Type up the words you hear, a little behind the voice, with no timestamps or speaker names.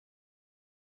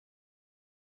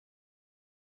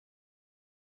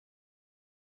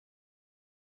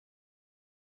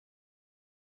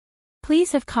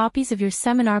Please have copies of your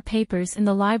seminar papers in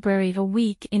the library a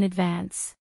week in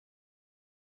advance.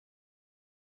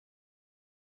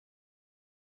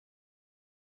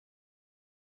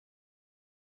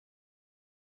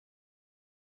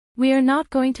 We are not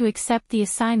going to accept the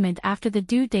assignment after the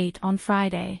due date on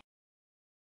Friday.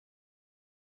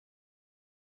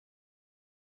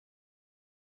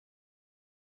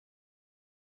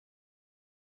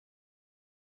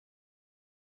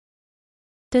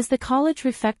 Does the college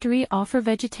refectory offer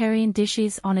vegetarian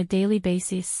dishes on a daily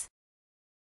basis?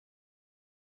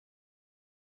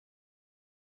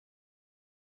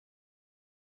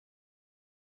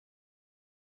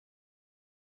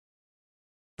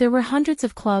 There were hundreds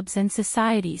of clubs and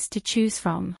societies to choose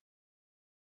from.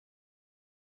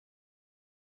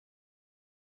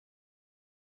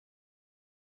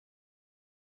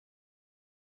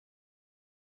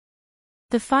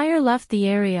 The fire left the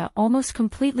area almost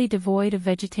completely devoid of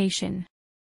vegetation.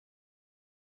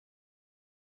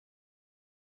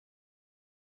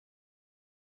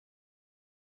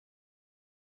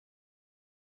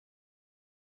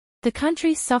 The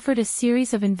country suffered a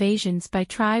series of invasions by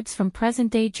tribes from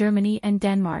present-day Germany and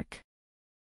Denmark.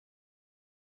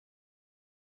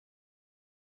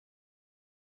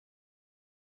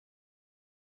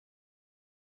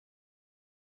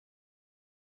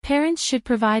 Parents should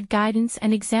provide guidance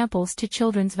and examples to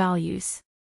children's values.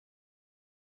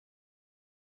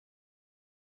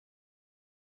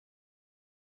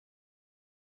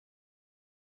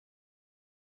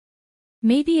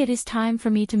 Maybe it is time for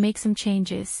me to make some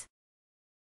changes.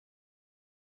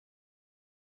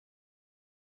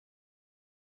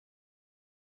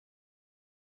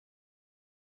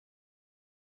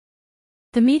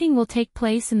 The meeting will take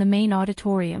place in the main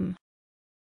auditorium.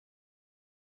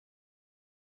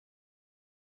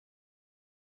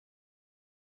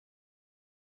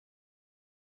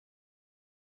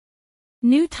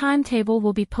 New timetable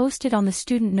will be posted on the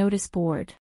student notice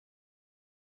board.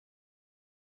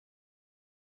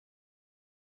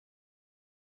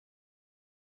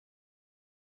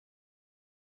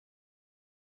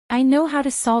 I know how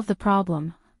to solve the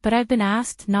problem, but I've been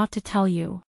asked not to tell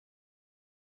you.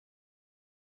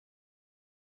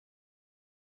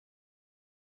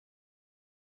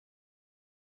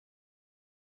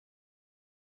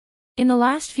 In the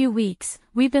last few weeks,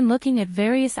 we've been looking at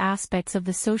various aspects of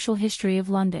the social history of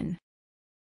London.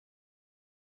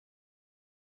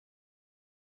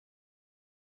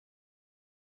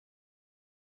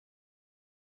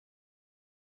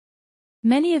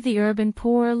 Many of the urban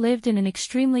poor lived in an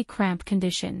extremely cramped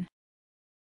condition.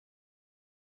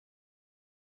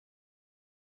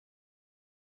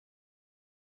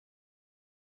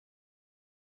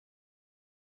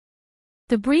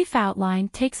 The brief outline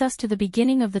takes us to the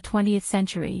beginning of the 20th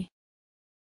century.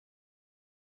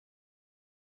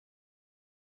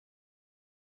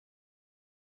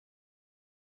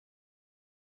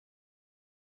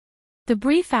 The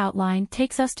brief outline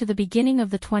takes us to the beginning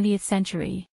of the 20th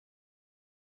century.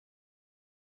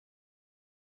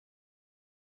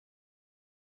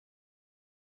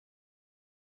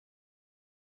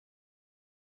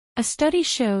 A study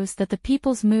shows that the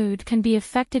people's mood can be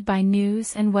affected by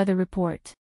news and weather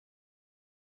report.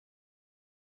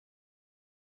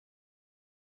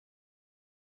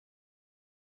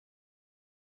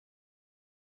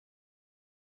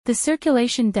 The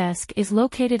circulation desk is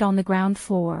located on the ground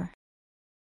floor.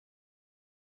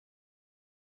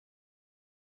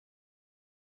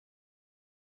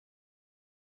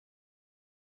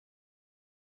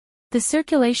 The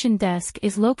circulation desk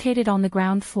is located on the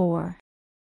ground floor.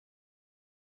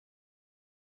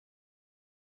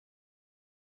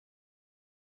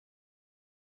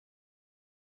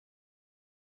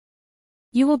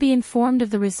 You will be informed of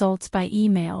the results by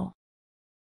email.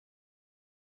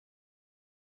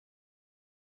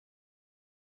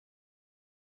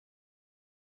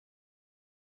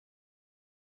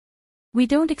 We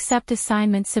don't accept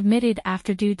assignments submitted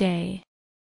after due day.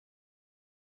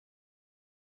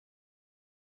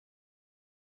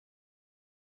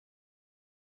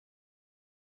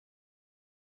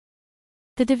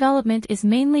 The development is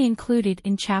mainly included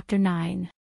in Chapter 9.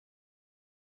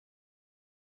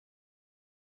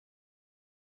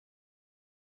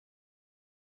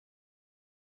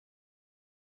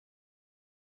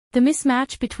 The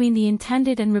mismatch between the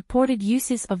intended and reported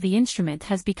uses of the instrument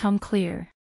has become clear.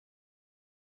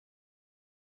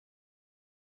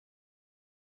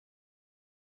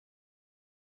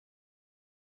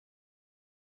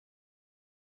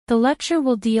 The lecture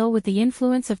will deal with the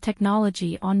influence of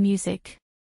technology on music.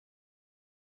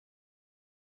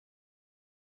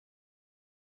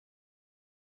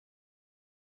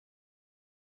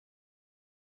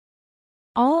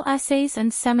 All essays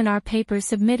and seminar papers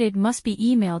submitted must be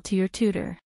emailed to your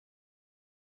tutor.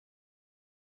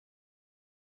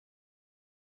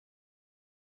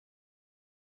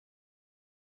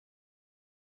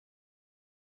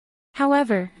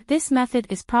 However, this method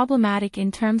is problematic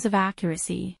in terms of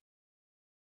accuracy.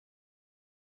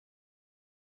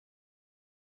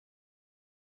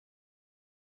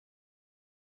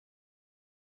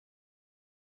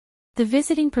 The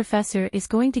visiting professor is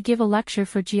going to give a lecture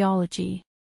for geology.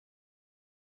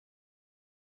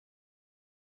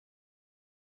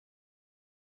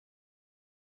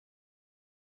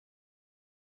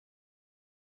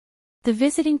 The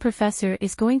visiting professor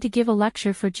is going to give a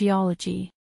lecture for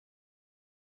geology.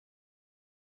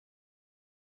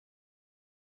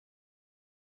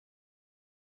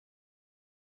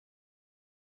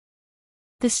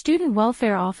 The student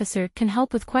welfare officer can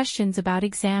help with questions about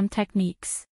exam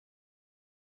techniques.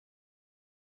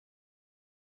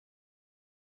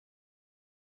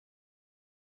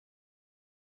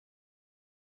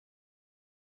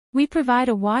 We provide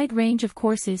a wide range of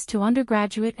courses to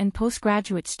undergraduate and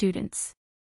postgraduate students.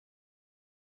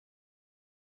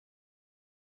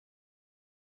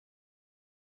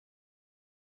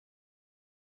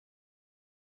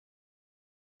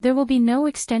 There will be no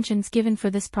extensions given for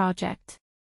this project.